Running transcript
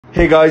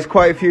Hey guys,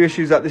 quite a few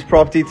issues at this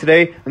property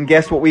today, and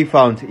guess what we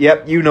found?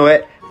 Yep, you know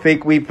it,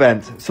 fake weep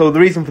vents. So the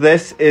reason for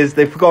this is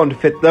they've forgotten to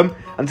fit them,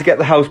 and to get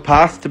the house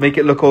passed, to make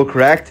it look all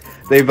correct,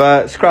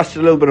 they've scratched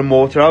a little bit of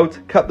mortar out,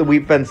 cut the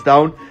weep vents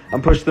down,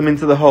 and pushed them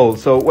into the hole.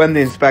 So when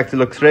the inspector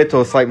looks at it,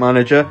 or site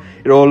manager,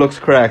 it all looks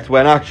correct,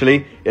 when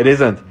actually, it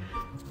isn't.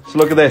 So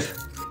look at this.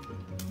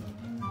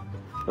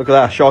 Look at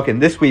that, shocking.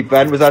 This weep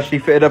vent was actually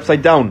fitted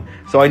upside down,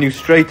 so I knew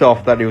straight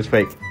off that it was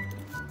fake.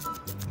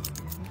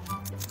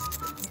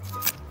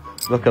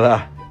 Look at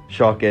that,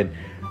 shocking.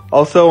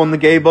 Also on the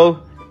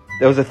gable,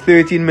 there was a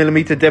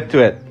 13mm dip to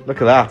it.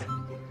 Look at that,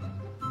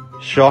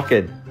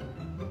 shocking.